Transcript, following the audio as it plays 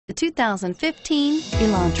The 2015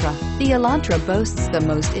 Elantra. The Elantra boasts the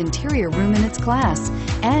most interior room in its class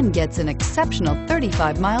and gets an exceptional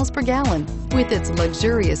 35 miles per gallon. With its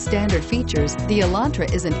luxurious standard features, the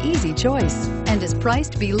Elantra is an easy choice and is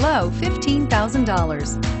priced below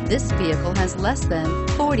 $15,000. This vehicle has less than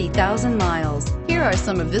 40,000 miles. Here are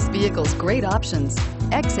some of this vehicle's great options: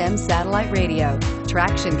 XM satellite radio,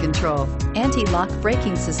 traction control, anti-lock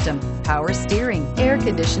braking system, power steering, air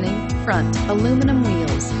conditioning, front aluminum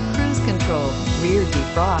wheels, cruise control, rear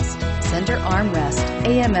defrost, center armrest,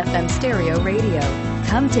 AM/FM stereo radio.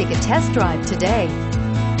 Come take a test drive today.